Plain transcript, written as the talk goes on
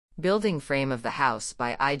Building frame of the house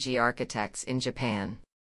by IGArchitects in Japan.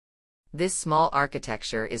 This small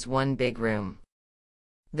architecture is one big room.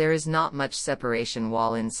 There is not much separation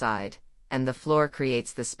wall inside, and the floor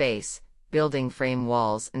creates the space, building frame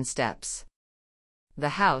walls and steps. The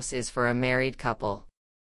house is for a married couple.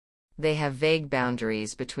 They have vague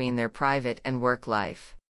boundaries between their private and work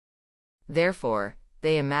life. Therefore,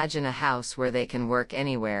 they imagine a house where they can work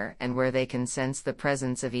anywhere and where they can sense the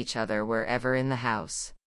presence of each other wherever in the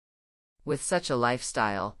house. With such a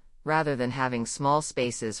lifestyle, rather than having small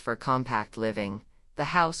spaces for compact living,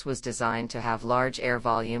 the house was designed to have large air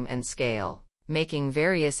volume and scale, making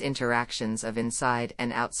various interactions of inside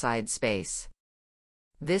and outside space.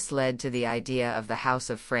 This led to the idea of the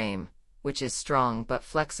house of frame, which is strong but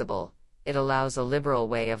flexible. It allows a liberal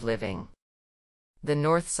way of living. The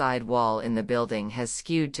north side wall in the building has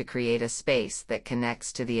skewed to create a space that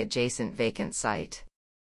connects to the adjacent vacant site.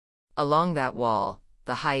 Along that wall,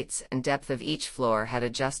 the heights and depth of each floor had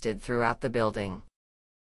adjusted throughout the building.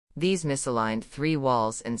 These misaligned 3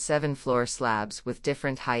 walls and 7 floor slabs with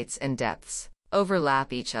different heights and depths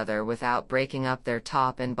overlap each other without breaking up their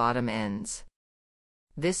top and bottom ends.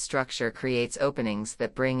 This structure creates openings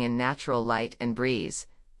that bring in natural light and breeze,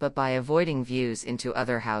 but by avoiding views into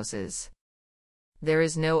other houses. There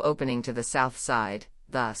is no opening to the south side,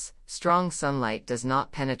 thus, strong sunlight does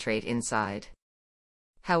not penetrate inside.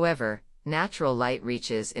 However, natural light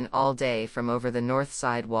reaches in all day from over the north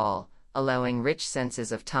side wall, allowing rich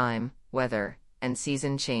senses of time, weather, and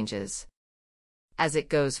season changes. As it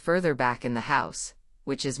goes further back in the house,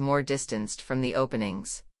 which is more distanced from the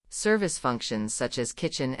openings, service functions such as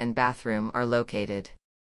kitchen and bathroom are located.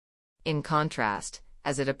 In contrast,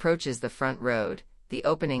 as it approaches the front road, the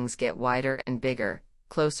openings get wider and bigger,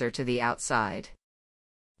 closer to the outside.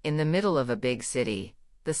 In the middle of a big city,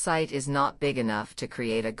 the site is not big enough to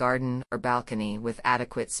create a garden or balcony with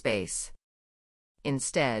adequate space.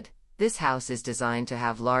 Instead, this house is designed to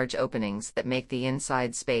have large openings that make the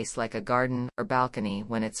inside space like a garden or balcony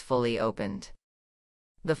when it's fully opened.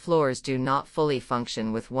 The floors do not fully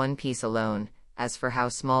function with one piece alone, as for how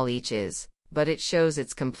small each is, but it shows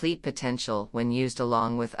its complete potential when used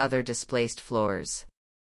along with other displaced floors.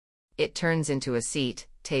 It turns into a seat,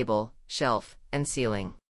 table, shelf, and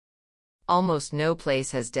ceiling. Almost no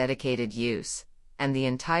place has dedicated use, and the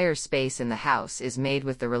entire space in the house is made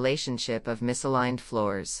with the relationship of misaligned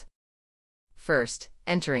floors. First,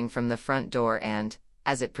 entering from the front door and,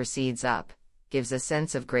 as it proceeds up, gives a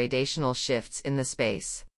sense of gradational shifts in the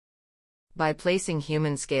space. By placing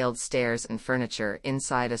human-scaled stairs and furniture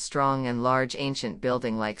inside a strong and large ancient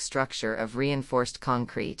building-like structure of reinforced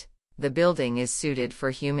concrete, the building is suited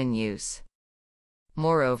for human use.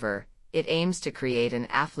 Moreover, it aims to create an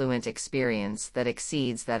affluent experience that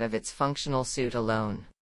exceeds that of its functional suit alone.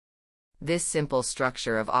 This simple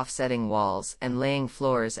structure of offsetting walls and laying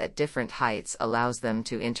floors at different heights allows them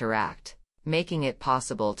to interact, making it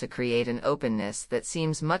possible to create an openness that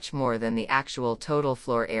seems much more than the actual total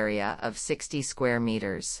floor area of 60 square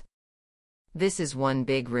meters. This is one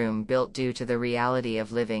big room built due to the reality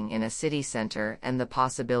of living in a city center and the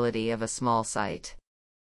possibility of a small site.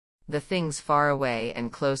 The things far away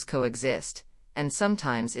and close coexist, and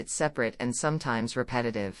sometimes it's separate and sometimes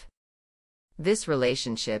repetitive. This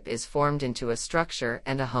relationship is formed into a structure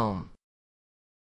and a home.